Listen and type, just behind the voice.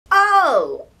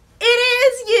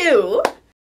2.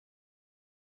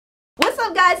 What's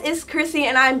up guys, it's Chrissy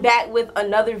and I'm back with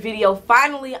another video.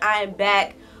 Finally I am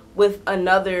back with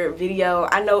another video.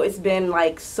 I know it's been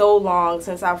like so long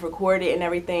since I've recorded and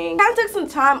everything. I took some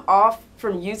time off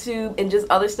from YouTube and just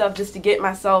other stuff just to get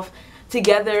myself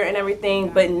together and everything,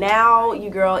 but now you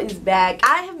girl is back.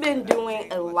 I have been doing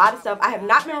a lot of stuff. I have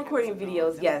not been recording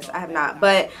videos, yes I have not,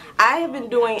 but I have been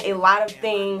doing a lot of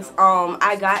things.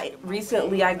 I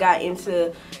got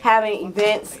into having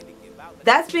events.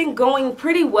 That's been going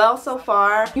pretty well so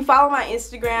far. If you follow my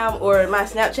Instagram or my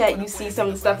Snapchat, you see some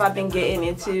of the stuff I've been getting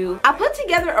into. I put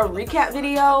together a recap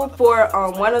video for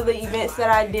one of the events that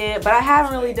I did, but I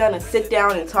haven't really done a sit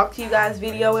down and talk to you guys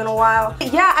video in a while.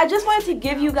 Yeah, I just wanted to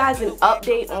give you guys an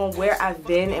update on where I've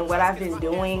been and what I've been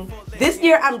doing. This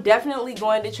year, I'm definitely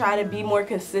going to try to be more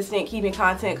consistent keeping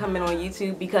content coming on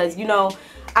YouTube because, you know,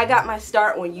 I got my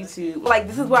start on YouTube. Like,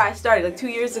 this is where I started, like 2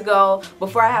 years ago,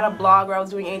 before I had a blog or I was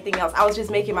doing anything else. I was just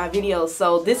making my videos,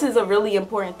 so this is a really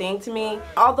important thing to me.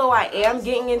 Although I am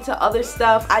getting into other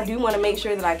stuff, I do want to make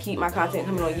sure that I keep my content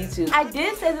coming on YouTube. I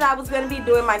did say that I was going to be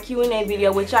doing my Q&A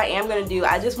video, which I am going to do.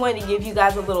 I just wanted to give you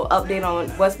guys a little update on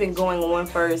what's been going on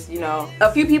first, you know.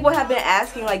 A few people have been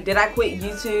asking, like, did I quit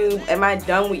YouTube? Am I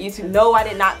done with YouTube? No, I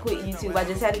did not quit YouTube. I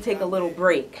just had to take a little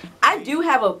break. I do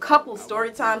have a couple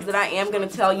story times that I am going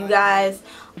to tell you guys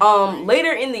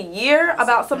later in the year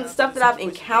about some of the stuff that I've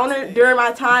encountered during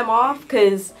my time off,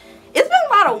 because it's been a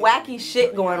lot of wacky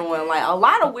shit going on. Like, a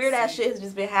lot of weird ass shit has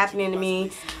just been happening to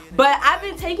me, but I've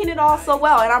been taking it all so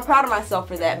well, and I'm proud of myself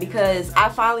for that because I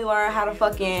finally learned how to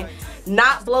fucking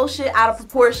not blow shit out of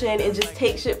proportion and just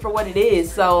take shit for what it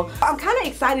is. So I'm kind of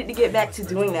excited to get back to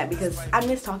doing that because I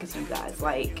miss talking to you guys.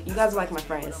 Like, you guys are like my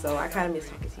friends, so I kind of miss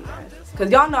talking to you guys.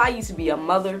 Because y'all know I used to be a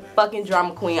motherfucking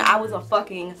drama queen. I was a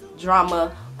fucking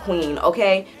drama queen,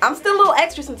 okay? I'm still a little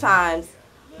extra sometimes,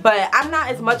 but I'm not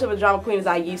as much of a drama queen as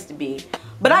I used to be.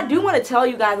 But I do want to tell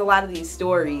you guys a lot of these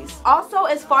stories. Also,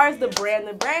 as far as the brand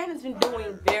has been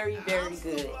doing very, very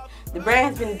good. The brand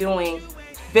has been doing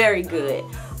very good.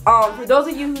 For those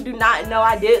of you who do not know,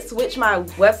 I did switch my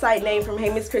website name from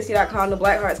heymsschrissy.com to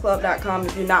blackheartsclub.com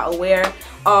if you're not aware.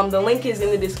 The link is in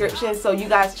the description, so you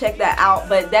guys check that out,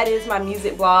 but that is my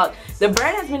music blog. The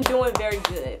brand has been doing very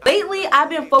good. Lately, I've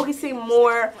been focusing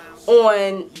more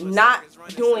on not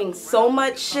doing so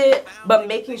much shit, but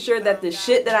making sure that the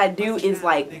shit that I do is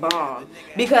like bomb.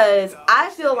 Because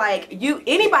I feel like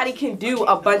anybody can do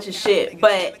a bunch of shit,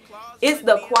 but it's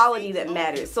the quality that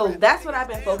matters. So that's what I've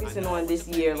been focusing on this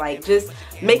year. Like, just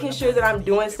making sure that I'm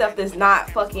doing stuff that's not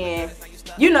fucking,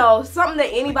 you know, something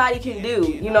that anybody can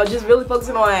do. You know, just really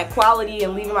focusing on quality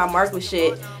and leaving my mark with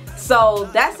shit. So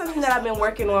that's something that I've been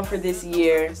working on for this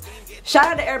year. Shout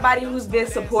out to everybody who's been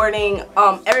supporting,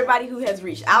 everybody who has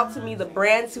reached out to me, the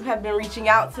brands who have been reaching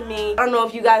out to me. I don't know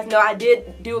if you guys know, I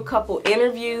did do a couple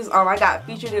interviews. I got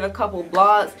featured in a couple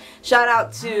blogs. Shout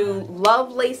out to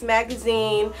Lovelace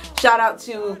Magazine. Shout out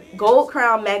to Gold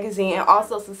Crown Magazine and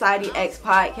also Society X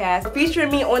Podcast for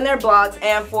featuring me on their blogs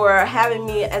and for having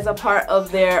me as a part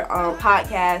of their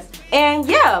podcast. And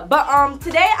yeah, but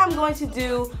today I'm going to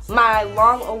do my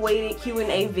long-awaited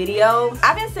Q&A video.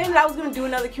 I've been saying that I was going to do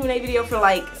another Q&A video for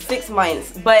like 6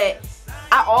 months, but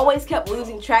I always kept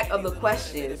losing track of the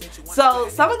questions. So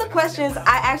some of the questions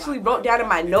I actually wrote down in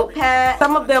my notepad.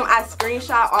 Some of them I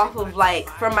screenshot off of, like,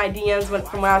 from my DMs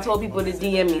from when I told people to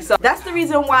DM me. So that's the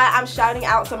reason why I'm shouting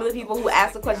out some of the people who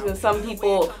asked the questions and some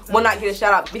people will not get a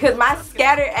shout out, because my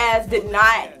scattered ass did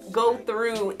not go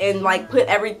through and like put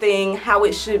everything how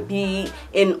it should be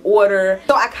in order.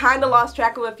 So I kind of lost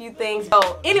track of a few things.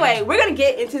 So anyway, we're gonna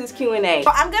get into this Q&A.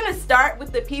 So I'm gonna start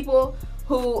with the people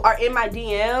who are in my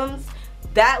DMs.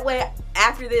 That way,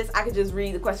 after this, I can just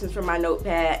read the questions from my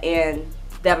notepad and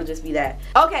that'll just be that.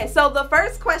 Okay, so the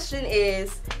first question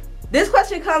is, this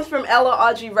question comes from Ella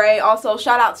Audrey Ray. Also,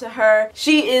 shout out to her.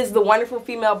 She is the wonderful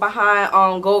female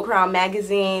behind Gold Crown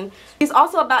Magazine. She's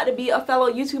also about to be a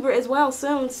fellow YouTuber as well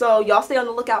soon, so y'all stay on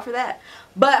the lookout for that.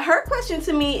 But her question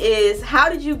to me is, how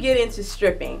did you get into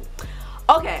stripping?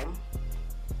 Okay.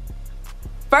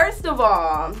 First of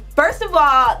all,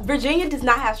 Virginia does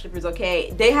not have strippers,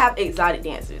 okay? They have exotic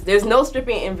dancers. There's no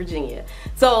stripping in Virginia.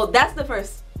 So that's the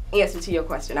first answer to your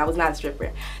question. I was not a stripper.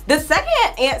 The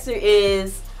second answer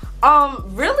is,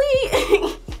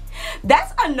 really,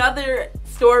 that's another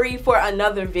story for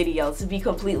another video, to be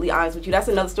completely honest with you. That's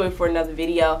another story for another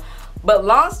video. But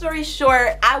long story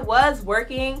short, I was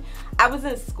working. I was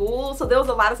in school, so there was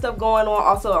a lot of stuff going on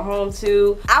also at home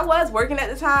too. I was working at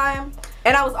the time.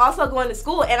 And I was also going to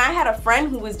school, and I had a friend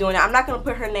who was doing it. I'm not going to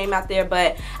put her name out there,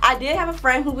 but I did have a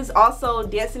friend who was also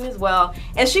dancing as well,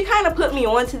 and she kind of put me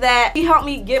onto that. She helped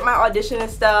me get my audition and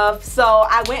stuff, so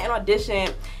I went and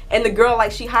auditioned, and the girl,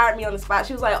 like, she hired me on the spot.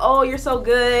 She was like, oh, you're so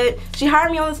good. She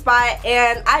hired me on the spot,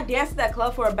 and I danced at that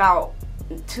club for about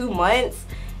 2 months,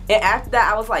 and after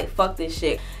that, I was like, fuck this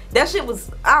shit. That shit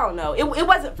was, I don't know, it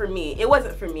wasn't for me. It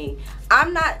wasn't for me.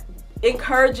 I'm not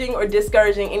encouraging or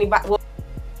discouraging anybody. Well,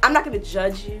 I'm not gonna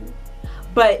judge you,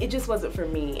 but it just wasn't for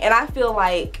me. And I feel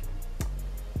like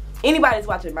anybody that's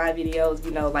watching my videos,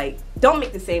 you know, like, don't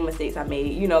make the same mistakes I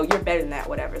made. You know, you're better than that,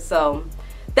 whatever. So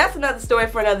that's another story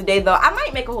for another day, though. I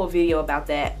might make a whole video about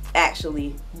that,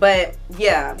 actually. But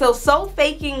yeah, so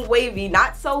faking wavy,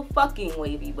 not so fucking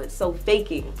wavy, but so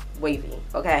faking wavy.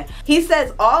 Okay, he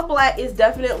says all black is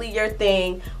definitely your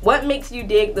thing. What makes you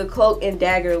dig the cloak and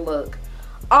dagger look?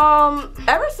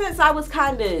 Ever since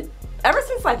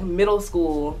like middle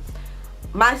school,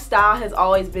 my style has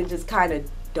always been just kind of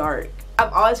dark.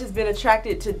 I've always just been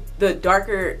attracted to the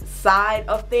darker side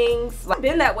of things. Like, I've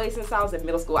been that way since I was in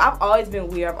middle school. I've always been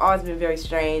weird. I've always been very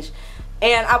strange.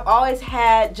 And I've always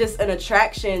had just an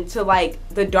attraction to like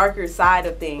the darker side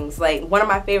of things. Like, one of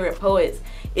my favorite poets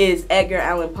is Edgar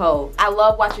Allan Poe. I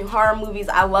love watching horror movies.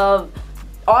 I love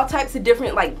all types of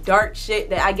different like dark shit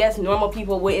that I guess normal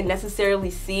people wouldn't necessarily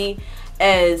see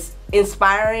as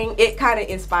inspiring. It kind of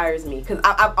inspires me because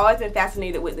I've always been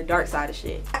fascinated with the dark side of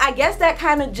shit. I guess that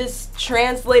kind of just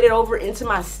translated over into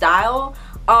my style.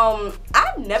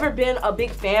 I've never been a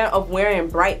big fan of wearing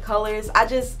bright colors. I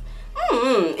just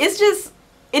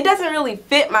it doesn't really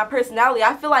fit my personality.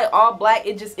 I feel like all black,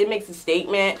 it makes a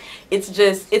statement.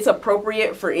 It's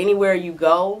appropriate for anywhere you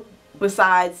go.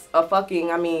 Besides a fucking,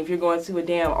 I mean, if you're going to a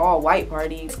damn all white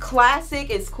party. It's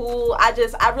classic, it's cool.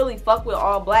 I really fuck with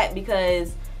all black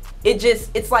because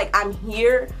it's like I'm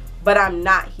here, but I'm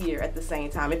not here at the same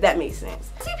time, if that makes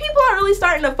sense. See, people are really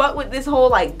starting to fuck with this whole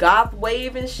like goth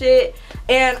wave and shit,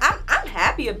 and I'm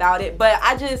happy about it, but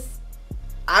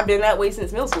I've been that way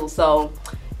since middle school, so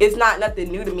it's not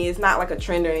nothing new to me. It's not like a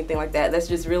trend or anything like that. That's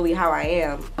just really how I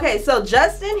am. Okay, so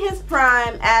Justin His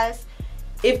Prime asks,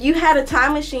 if you had a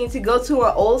time machine to go to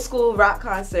an old school rock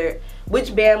concert,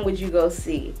 which band would you go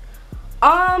see?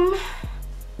 That's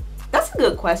a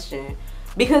good question,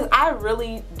 because I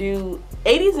really do,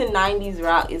 80s and 90s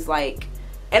rock is like,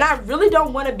 and I really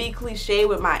don't want to be cliche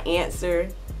with my answer,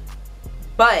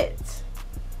 but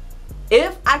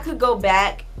if I could go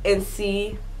back and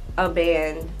see a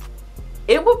band,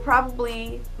 it would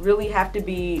probably really have to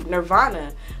be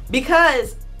Nirvana,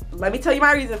 because let me tell you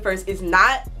my reason first. It's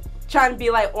not trying to be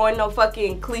like on no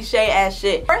fucking cliche ass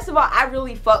shit. First of all, I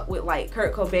really fuck with like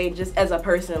Kurt Cobain just as a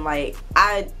person. Like,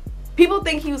 people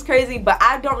think he was crazy, but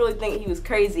I don't really think he was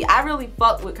crazy. I really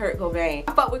fuck with Kurt Cobain.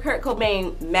 I fuck with Kurt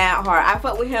Cobain mad hard. I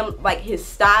fuck with him, like, his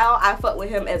style. I fuck with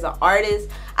him as an artist.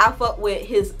 I fuck with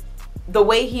the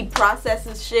way he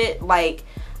processes shit. Like,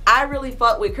 I really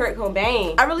fuck with Kurt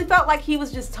Cobain. I really felt like he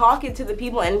was just talking to the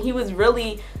people, and he was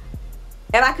really,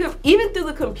 and I could, even through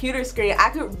the computer screen, I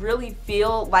could really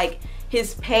feel like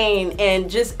his pain and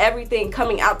just everything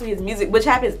coming out through his music, which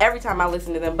happens every time I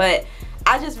listen to them. But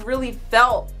I just really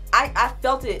felt, I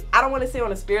felt it. I don't want to say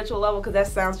on a spiritual level because that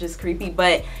sounds just creepy,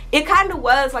 but it kind of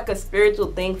was like a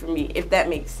spiritual thing for me, if that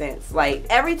makes sense. Like,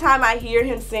 every time I hear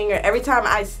him sing, or every time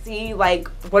I see like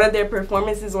one of their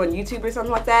performances on YouTube or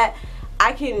something like that,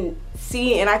 I can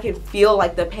see and I can feel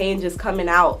like the pain just coming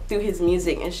out through his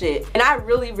music and shit. And I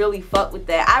really, really fuck with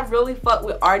that. I really fuck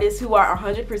with artists who are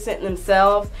 100%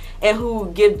 themselves and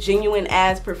who give genuine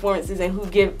ass performances and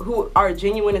who are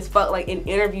genuine as fuck, like in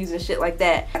interviews and shit like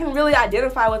that. I can really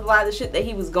identify with a lot of the shit that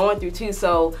he was going through too,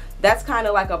 so that's kind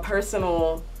of like a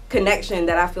personal connection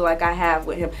that I feel like I have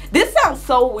with him. This sounds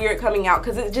so weird coming out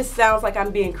because it just sounds like I'm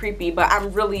being creepy, but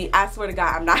I'm really, I swear to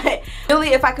God, I'm not. Really,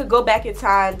 if I could go back in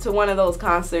time to one of those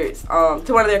concerts, to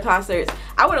one of their concerts,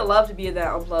 I would have loved to be at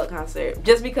that Unplugged concert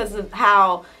just because of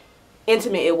how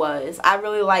intimate it was. I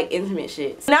really like intimate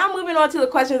shit. So now moving on to the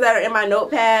questions that are in my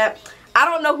notepad. I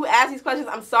don't know who asked these questions.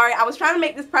 I'm sorry. I was trying to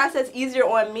make this process easier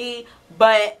on me,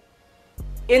 but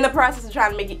in the process of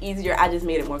trying to make it easier, I just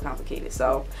made it more complicated.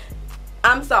 So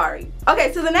I'm sorry.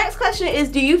 Okay, so the next question is,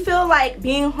 do you feel like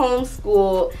being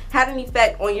homeschooled had an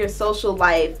effect on your social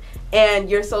life and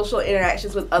your social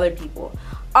interactions with other people?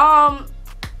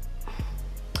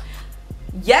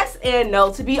 Yes and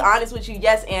no. To be honest with you,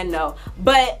 yes and no.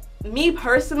 But me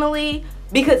personally,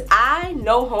 because I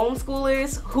know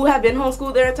homeschoolers who have been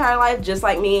homeschooled their entire life just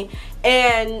like me,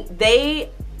 and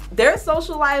they their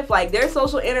social life, like their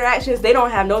social interactions, they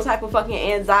don't have no type of fucking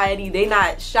anxiety. They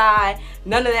not shy,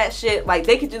 none of that shit. Like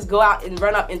they could just go out and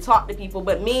run up and talk to people.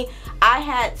 But me, I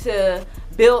had to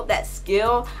build that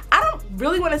skill. I don't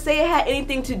really want to say it had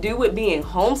anything to do with being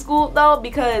homeschooled though,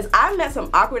 because I met some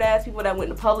awkward ass people that went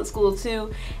to public school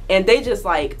too, and they just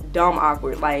like dumb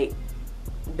awkward, like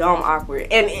dumb awkward.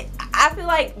 And I feel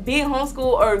like being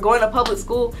homeschooled or going to public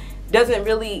school doesn't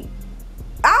really,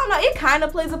 I don't know, it kind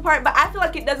of plays a part, but I feel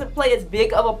like it doesn't play as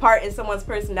big of a part in someone's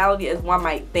personality as one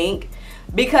might think.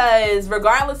 Because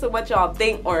regardless of what y'all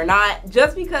think or not,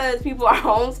 just because people are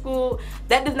homeschooled,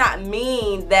 that does not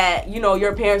mean that, you know,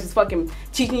 your parents is fucking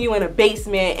teaching you in a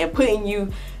basement and putting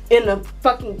you in the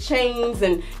fucking chains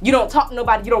and you don't talk to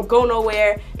nobody, you don't go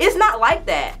nowhere. It's not like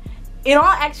that. In all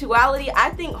actuality,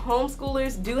 I think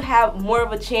homeschoolers do have more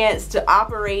of a chance to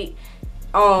operate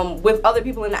with other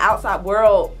people in the outside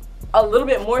world a little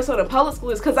bit more so than public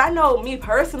schoolers, because I know me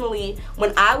personally,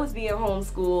 when I was being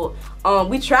homeschooled,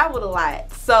 we traveled a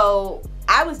lot. So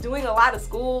I was doing a lot of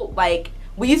school. Like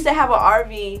we used to have an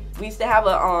RV, we used to have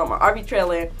a RV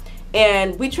trailer,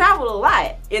 and we traveled a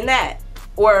lot in that,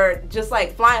 or just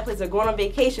like flying places or going on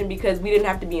vacation, because we didn't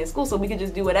have to be in school, so we could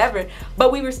just do whatever,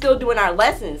 but we were still doing our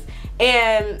lessons.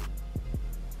 And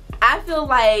I feel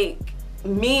like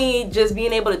me just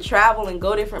being able to travel and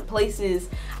go different places,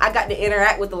 I got to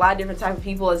interact with a lot of different type of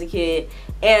people as a kid,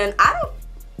 and I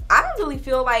don't really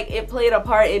feel like it played a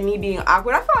part in me being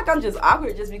awkward. I feel like I'm just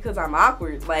awkward just because I'm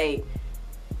awkward. Like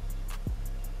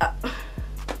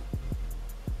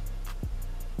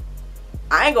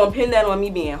I ain't gonna pin that on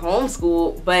me being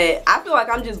homeschooled, but I feel like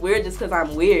I'm just weird just because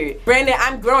I'm weird. Granted,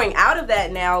 I'm growing out of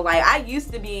that now. Like I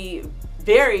used to be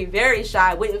very, very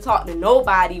shy, wouldn't talk to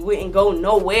nobody, wouldn't go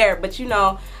nowhere, but you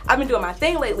know, I've been doing my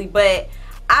thing lately. But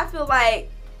I feel like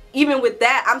even with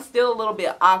that, I'm still a little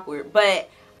bit awkward, but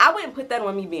I wouldn't put that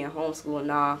on me being homeschooled,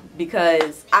 nah,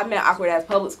 because I've met awkward ass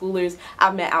public schoolers,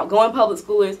 I've met outgoing public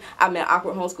schoolers, I've met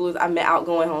awkward homeschoolers, I've met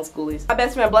outgoing homeschoolers. My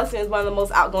best friend Blessing is one of the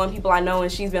most outgoing people I know,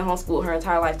 and she's been homeschooled her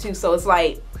entire life too, so it's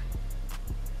like,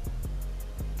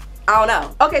 I don't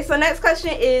know. Okay, so next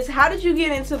question is, how did you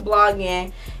get into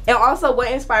blogging, and also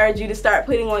what inspired you to start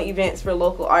putting on events for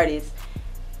local artists?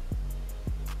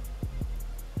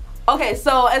 Okay,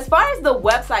 so as far as the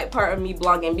website part of me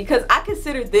blogging, because I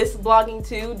consider this blogging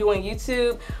too, doing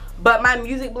YouTube, but my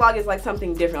music blog is like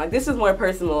something different. Like this is more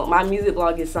personal. My music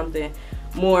blog is something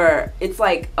more, it's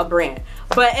like a brand.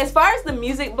 But as far as the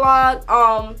music blog,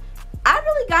 I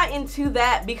really got into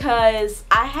that because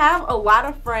I have a lot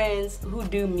of friends who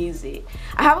do music.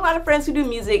 And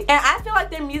I feel like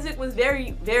their music was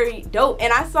very, very dope.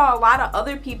 And I saw a lot of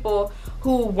other people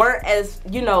who weren't as,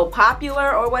 you know,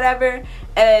 popular or whatever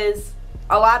as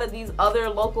a lot of these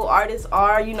other local artists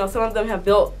are. You know, some of them have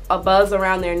built a buzz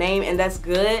around their name, and that's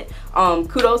good.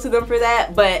 Kudos to them for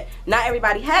that, but not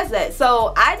everybody has that.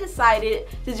 So I decided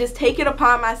to just take it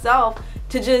upon myself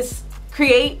to just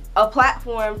create a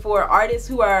platform for artists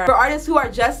who are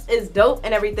just as dope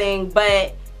and everything,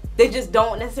 but they just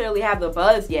don't necessarily have the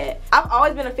buzz yet. I've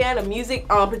always been a fan of music,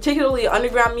 particularly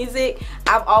underground music.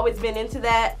 I've always been into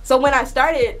that. So when I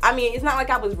started, I mean, it's not like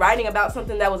I was writing about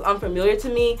something that was unfamiliar to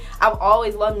me. I've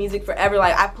always loved music forever.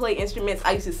 Like I play instruments,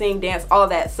 I used to sing, dance, all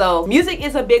that. So music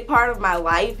is a big part of my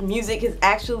life. Music has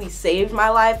actually saved my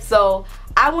life. So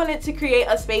I wanted to create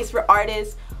a space for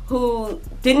artists who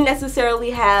didn't necessarily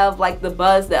have like the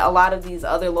buzz that a lot of these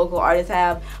other local artists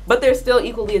have, but they're still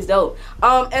equally as dope.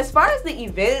 As far as the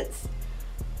events,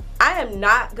 I am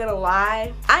not gonna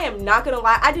lie,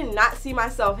 I did not see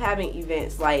myself having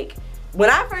events. Like when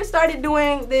I first started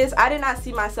doing this, I did not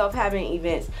see myself having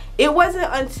events. It wasn't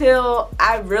until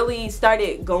I really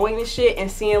started going to shit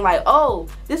and seeing like, oh,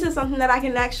 this is something that I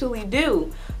can actually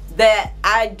do, that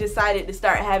I decided to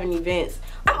start having events.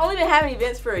 I've only been having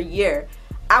events for a year.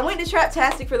 I went to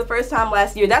Traptastic for the first time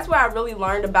last year. That's where I really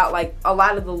learned about like a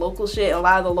lot of the local shit and a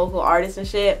lot of the local artists and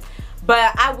shit.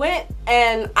 But I went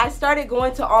and I started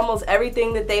going to almost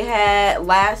everything that they had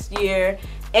last year,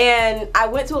 and I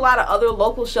went to a lot of other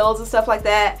local shows and stuff like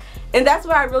that. And that's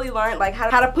where I really learned like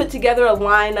how to put together a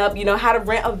lineup, you know, how to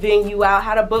rent a venue out,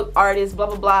 how to book artists, blah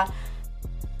blah blah.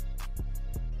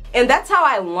 And that's how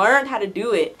I learned how to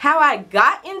do it. How I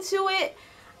got into it,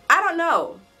 I don't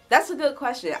know. That's a good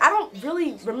question. I don't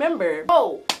really remember.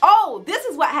 Oh, this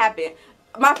is what happened.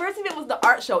 My first event was the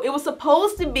art show. It was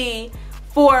supposed to be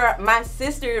for my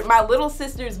sister, my little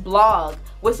sister's blog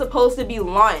was supposed to be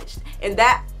launched. And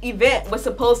that event was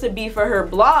supposed to be for her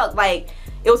blog. Like,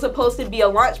 it was supposed to be a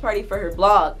launch party for her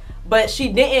blog. But she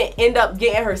didn't end up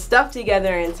getting her stuff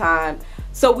together in time.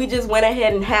 So we just went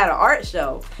ahead and had an art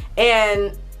show.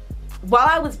 And while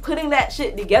I was putting that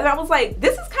shit together, I was like,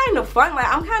 this is kind of fun. Like,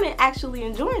 I'm kind of actually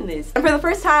enjoying this. And for the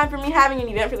first time, for me having an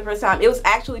event for the first time, it was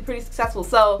actually pretty successful.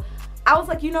 So I was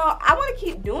like, you know, I want to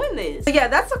keep doing this. So yeah,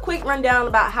 that's a quick rundown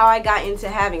about how I got into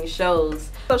having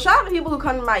shows. So shout out to people who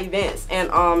come to my events, and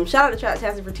shout out to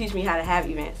Traptastic for teaching me how to have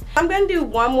events. I'm gonna do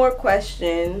one more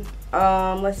question.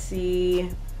 Let's see.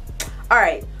 All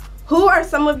right, who are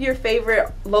some of your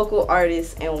favorite local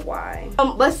artists and why?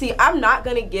 Let's see. I'm not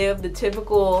gonna give the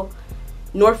typical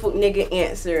Norfolk nigga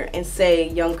answer and say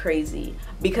Young Crazy,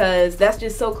 because that's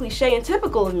just so cliche and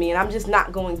typical of me, and I'm just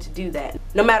not going to do that.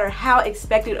 No matter how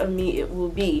expected of me it will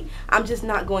be, I'm just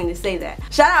not going to say that.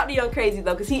 Shout out to Young Crazy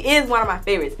though, because he is one of my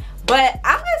favorites. But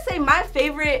I'm gonna say my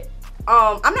favorite,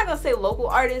 I'm not gonna say local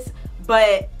artists,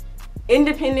 but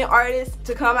independent artists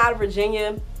to come out of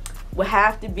Virginia would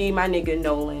have to be my nigga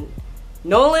Nolan.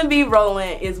 Nolan B.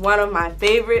 Roland is one of my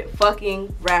favorite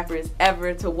fucking rappers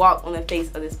ever to walk on the face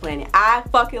of this planet. I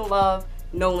fucking love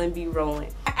Nolan B.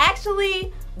 Roland. I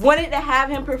actually wanted to have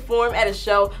him perform at a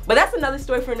show, but that's another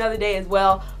story for another day as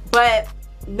well. But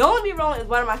Nolan B. Roland is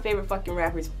one of my favorite fucking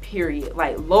rappers, period.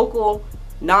 Like, local,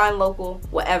 non-local,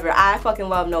 whatever. I fucking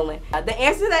love Nolan. The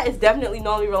answer to that is definitely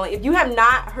Nolan B. Roland. If you have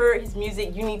not heard his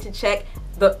music, you need to check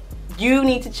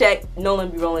Nolan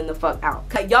B. Roland the fuck out.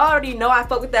 Y'all already know I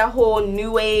fuck with that whole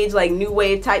new age, like new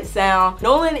wave type sound.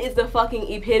 Nolan is the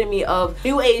fucking epitome of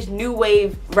new age, new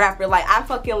wave rapper. Like, I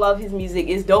fucking love his music.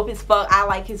 It's dope as fuck. I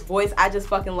like his voice. I just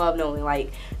fucking love Nolan.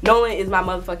 Like, Nolan is my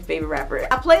motherfucking favorite rapper.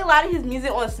 I play a lot of his music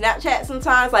on Snapchat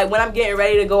sometimes, like when I'm getting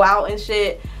ready to go out and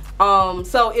shit.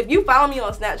 So if you follow me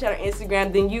on Snapchat or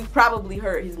Instagram, then you've probably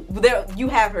heard you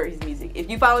have heard his music. If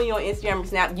you follow me on Instagram or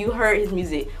Snap, you heard his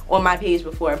music on my page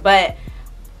before. But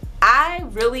I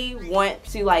really want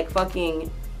to like fucking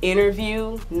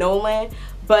interview Nolan,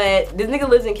 but this nigga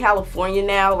lives in California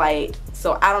now, like,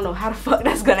 so I don't know how the fuck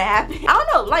that's gonna happen. I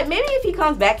don't know, like, maybe if he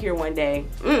comes back here one day.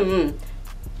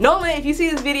 Nolan, if you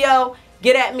see this video,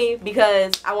 get at me,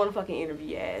 because I want to fucking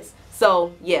interview your ass.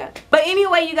 So yeah, but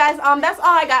anyway, you guys, that's all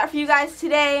I got for you guys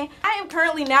today. I am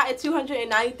currently now at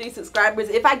 293 subscribers.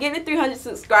 If I get to 300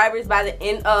 subscribers by the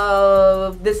end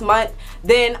of this month,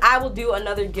 then I will do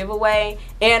another giveaway,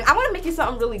 and I want to make it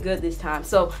something really good this time.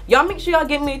 So y'all make sure y'all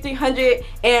get me to 300,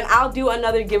 and I'll do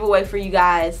another giveaway for you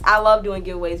guys. I love doing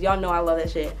giveaways. Y'all know I love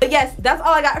that shit. But yes, that's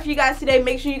all I got for you guys today.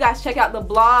 Make sure you guys check out the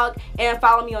blog and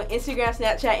follow me on Instagram,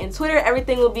 Snapchat, and Twitter.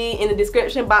 Everything will be in the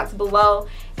description box below,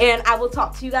 and I will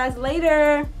talk to you guys later.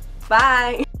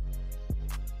 Bye.